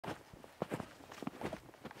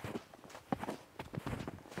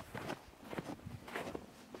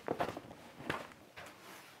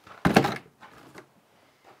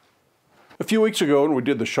few weeks ago when we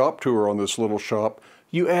did the shop tour on this little shop,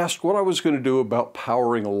 you asked what I was going to do about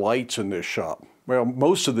powering lights in this shop. Well,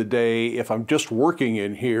 most of the day, if I'm just working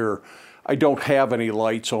in here, I don't have any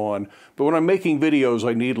lights on. But when I'm making videos,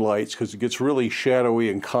 I need lights because it gets really shadowy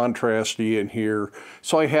and contrasty in here.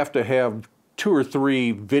 So I have to have 2 or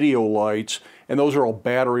 3 video lights, and those are all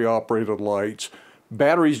battery operated lights.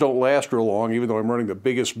 Batteries don't last real long, even though I'm running the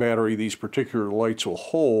biggest battery these particular lights will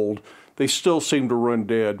hold. They still seem to run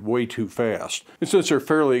dead way too fast. And since they're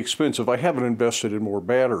fairly expensive, I haven't invested in more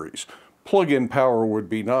batteries. Plug-in power would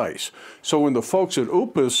be nice. So when the folks at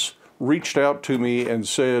Oupes reached out to me and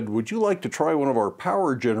said, would you like to try one of our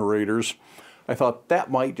power generators? I thought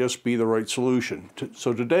that might just be the right solution.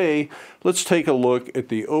 So today, let's take a look at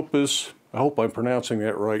the Oupes, I hope I'm pronouncing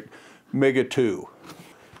that right, Mega 2.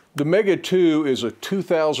 The Mega 2 is a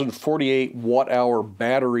 2,048 watt-hour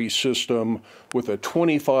battery system with a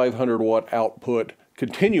 2,500 watt output,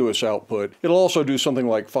 continuous output. It'll also do something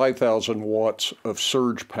like 5,000 watts of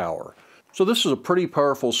surge power. So this is a pretty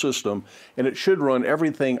powerful system, and it should run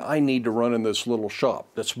everything I need to run in this little shop.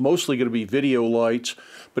 That's mostly going to be video lights,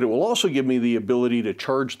 but it will also give me the ability to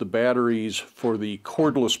charge the batteries for the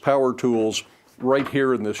cordless power tools right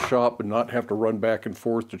here in this shop and not have to run back and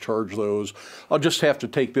forth to charge those. I'll just have to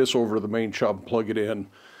take this over to the main shop and plug it in.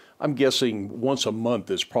 I'm guessing once a month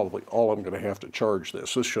is probably all I'm going to have to charge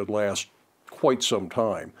this. This should last quite some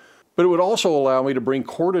time. But it would also allow me to bring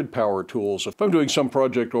corded power tools. If I'm doing some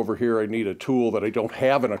project over here, I need a tool that I don't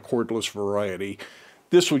have in a cordless variety.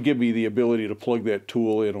 This would give me the ability to plug that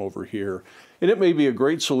tool in over here. And it may be a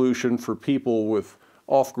great solution for people with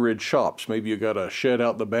off-grid shops. Maybe you got a shed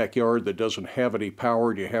out in the backyard that doesn't have any power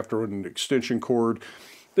and you have to run an extension cord.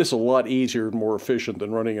 This is a lot easier and more efficient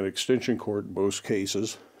than running an extension cord in most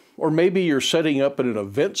cases. Or maybe you're setting up at an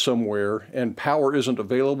event somewhere and power isn't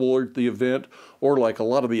available at the event, or like a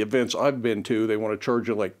lot of the events I've been to, they want to charge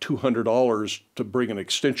you like $200 to bring an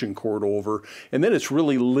extension cord over, and then it's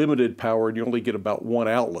really limited power and you only get about 1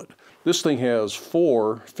 outlet. This thing has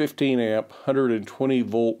 4 15 amp 120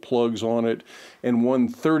 volt plugs on it and 1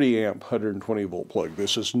 30 amp 120 volt plug.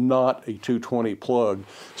 This is not a 220 plug,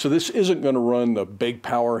 so this isn't going to run the big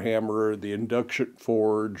power hammer, the induction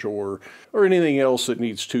forge, or anything else that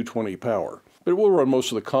needs 220 power. But it will run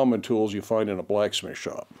most of the common tools you find in a blacksmith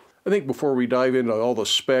shop. I think before we dive into all the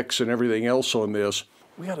specs and everything else on this,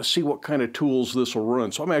 we got to see what kind of tools this will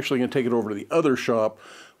run. So I'm actually going to take it over to the other shop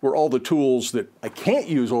where all the tools that I can't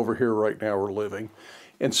use over here right now are living,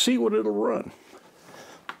 and see what it'll run.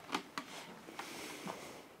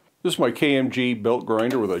 This is my KMG belt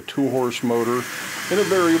grinder with a 2-horse motor and a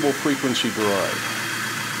variable frequency drive.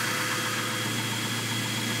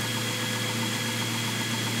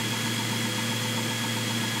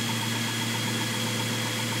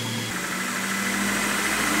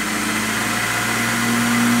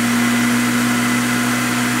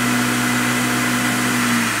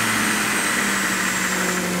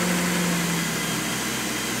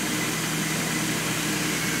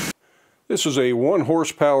 This is a 1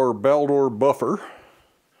 horsepower Baldor buffer.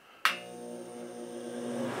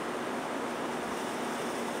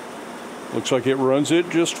 Looks like it runs it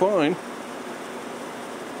just fine.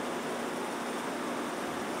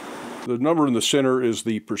 The number in the center is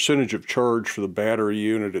the percentage of charge for the battery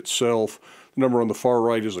unit itself. The number on the far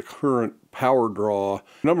right is the current power draw.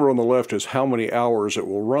 The number on the left is how many hours it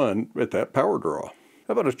will run at that power draw.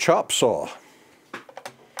 How about a chop saw?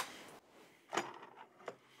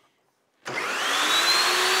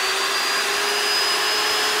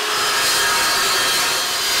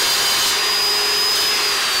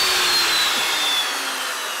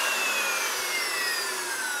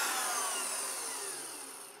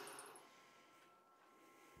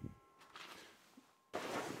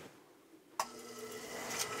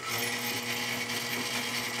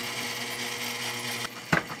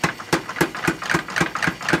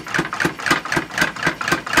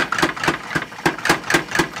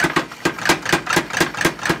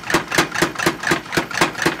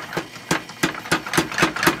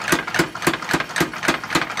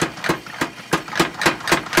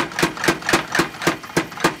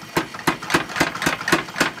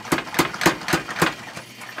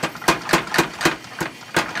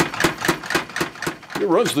 It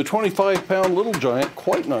runs the 25-pound Little Giant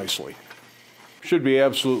quite nicely. Should be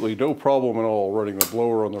absolutely no problem at all running the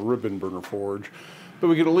blower on the ribbon burner forge, but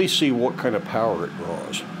we can at least see what kind of power it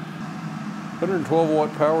draws. 112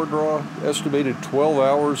 watt power draw, estimated 12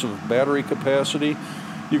 hours of battery capacity.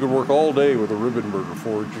 You could work all day with a ribbon burner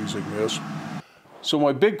forge using this. So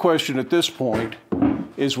my big question at this point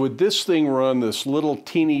is, would this thing run this little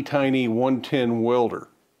teeny tiny 110 welder?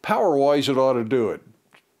 Power-wise, it ought to do it.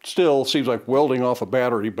 Still, seems like welding off a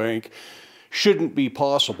battery bank shouldn't be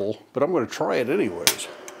possible, but I'm going to try it anyways.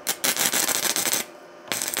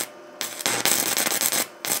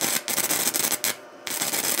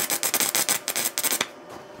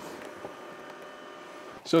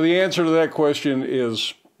 So the answer to that question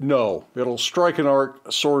is no. It'll strike an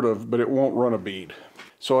arc, sort of, but it won't run a bead.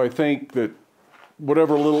 So I think that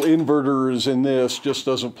whatever little inverter is in this just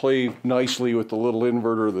doesn't play nicely with the little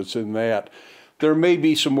inverter that's in that. There may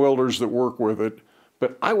be some welders that work with it,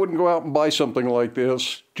 but I wouldn't go out and buy something like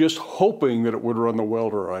this just hoping that it would run the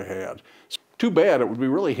welder I had. It's too bad, it would be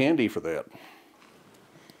really handy for that.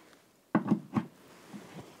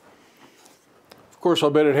 Of course, I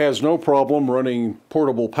bet it has no problem running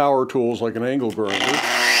portable power tools like an angle grinder.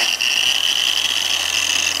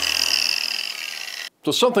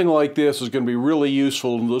 So something like this is going to be really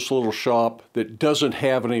useful in this little shop that doesn't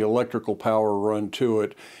have any electrical power run to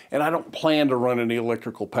it, and I don't plan to run any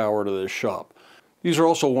electrical power to this shop. These are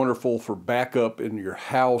also wonderful for backup in your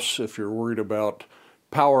house if you're worried about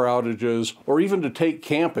power outages, or even to take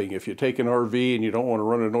camping if you take an RV and you don't want to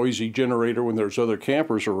run a noisy generator when there's other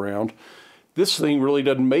campers around. This thing really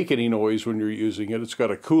doesn't make any noise when you're using it. It's got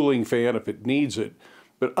a cooling fan if it needs it,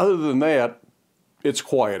 but other than that, it's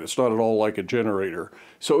quiet. It's not at all like a generator.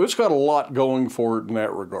 So it's got a lot going for it in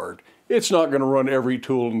that regard. It's not going to run every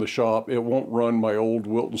tool in the shop. It won't run my old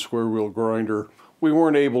Wilton square wheel grinder. We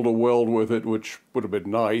weren't able to weld with it, which would have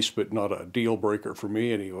been nice, but not a deal breaker for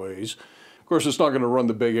me anyways. Of course, it's not going to run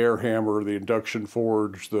the big air hammer, the induction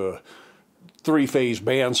forge, the three-phase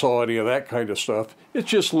bandsaw, any of that kind of stuff.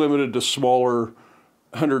 It's just limited to smaller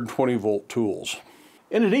 120 volt tools.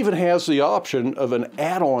 And it even has the option of an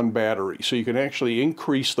add-on battery, so you can actually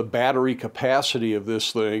increase the battery capacity of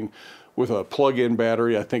this thing with a plug-in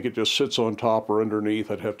battery. I think it just sits on top or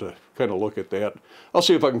underneath. I'd have to kind of look at that. I'll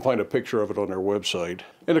see if I can find a picture of it on their website.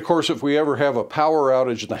 And of course, if we ever have a power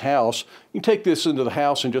outage in the house, you can take this into the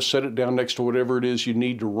house and just set it down next to whatever it is you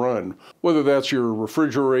need to run. Whether that's your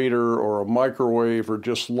refrigerator or a microwave or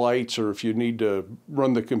just lights, or if you need to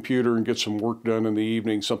run the computer and get some work done in the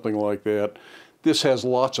evening, something like that. This has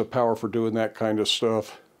lots of power for doing that kind of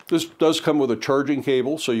stuff. This does come with a charging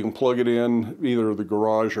cable, so you can plug it in either the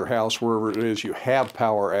garage or house, wherever it is you have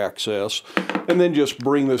power access, and then just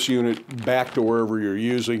bring this unit back to wherever you're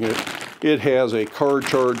using it. It has a car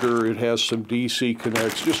charger, it has some DC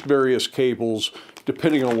connects, just various cables,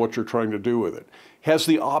 depending on what you're trying to do with it. It has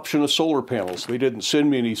the option of solar panels. They didn't send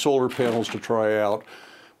me any solar panels to try out,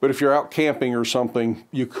 but if you're out camping or something,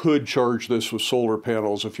 you could charge this with solar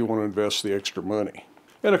panels if you want to invest the extra money.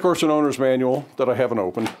 And of course, an owner's manual that I haven't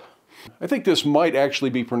opened. I think this might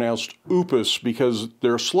actually be pronounced Oupes because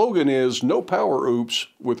their slogan is "No Power Oupes"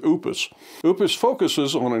 with Oupes. Oupes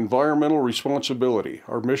focuses on environmental responsibility.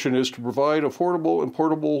 Our mission is to provide affordable and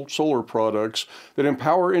portable solar products that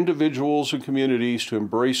empower individuals and communities to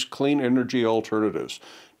embrace clean energy alternatives.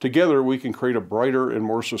 Together, we can create a brighter and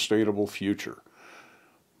more sustainable future.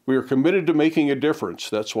 We are committed to making a difference.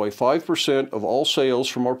 That's why 5% of all sales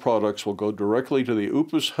from our products will go directly to the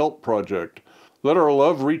Oupes Help Project. Let our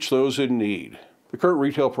love reach those in need. The current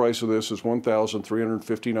retail price of this is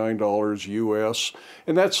 $1,359 US,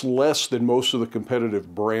 and that's less than most of the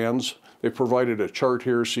competitive brands. They provided a chart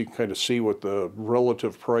here so you can kind of see what the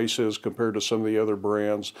relative price is compared to some of the other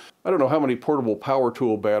brands. I don't know how many portable power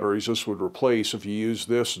tool batteries this would replace if you use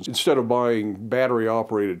this instead of buying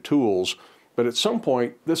battery-operated tools. But at some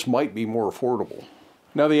point, this might be more affordable.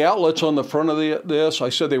 Now the outlets on the front of this, I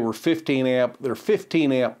said they were 15 amp. They're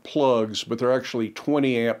 15 amp plugs, but they're actually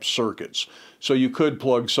 20 amp circuits. So you could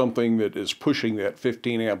plug something that is pushing that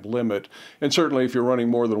 15 amp limit. And certainly if you're running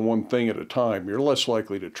more than one thing at a time, you're less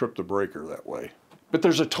likely to trip the breaker that way. But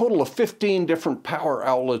there's a total of 15 different power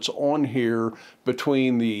outlets on here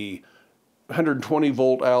between the 120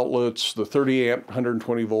 volt outlets, the 30 amp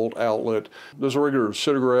 120 volt outlet. There's a regular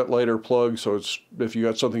cigarette lighter plug, so it's if you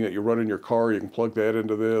got something that you run in your car, you can plug that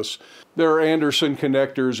into this. There are Anderson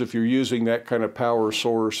connectors if you're using that kind of power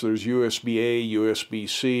source. There's USB-A,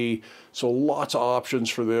 USB-C, so lots of options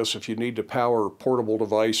for this if you need to power portable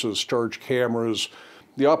devices, charge cameras.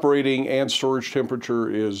 The operating and storage temperature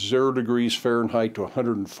is 0 degrees Fahrenheit to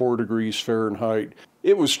 104 degrees Fahrenheit.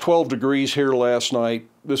 It was 12 degrees here last night.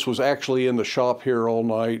 This was actually in the shop here all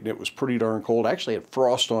night, and it was pretty darn cold. I actually had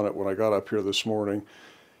frost on it when I got up here this morning,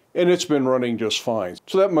 and it's been running just fine.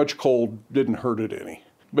 So that much cold didn't hurt it any.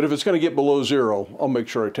 But if it's going to get below 0, I'll make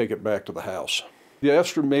sure I take it back to the house. The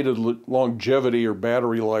estimated longevity or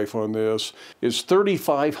battery life on this is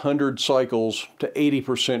 3,500 cycles to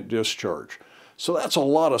 80% discharge. So that's a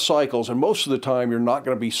lot of cycles, and most of the time you're not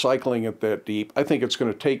going to be cycling it that deep. I think it's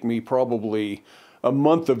going to take me probably a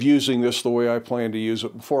month of using this the way I plan to use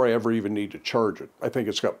it before I ever even need to charge it. I think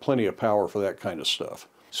it's got plenty of power for that kind of stuff.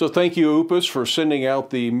 So thank you, Oupes, for sending out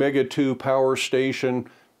the Mega 2 power station.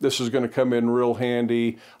 This is going to come in real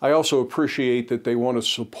handy. I also appreciate that they want to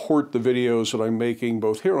support the videos that I'm making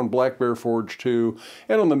both here on Black Bear Forge 2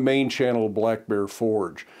 and on the main channel of Black Bear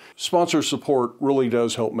Forge. Sponsor support really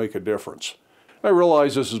does help make a difference. I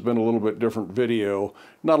realize this has been a little bit different video,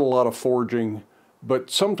 not a lot of forging,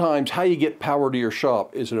 but sometimes how you get power to your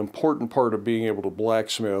shop is an important part of being able to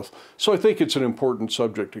blacksmith, so I think it's an important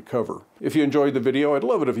subject to cover. If you enjoyed the video, I'd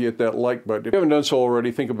love it if you hit that like button. If you haven't done so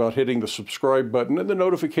already, think about hitting the subscribe button and the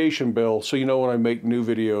notification bell so you know when I make new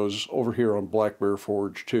videos over here on Black Bear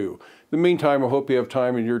Forge 2. In the meantime, I hope you have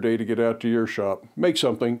time in your day to get out to your shop. Make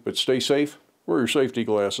something, but stay safe, wear your safety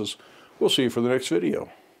glasses. We'll see you for the next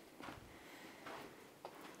video.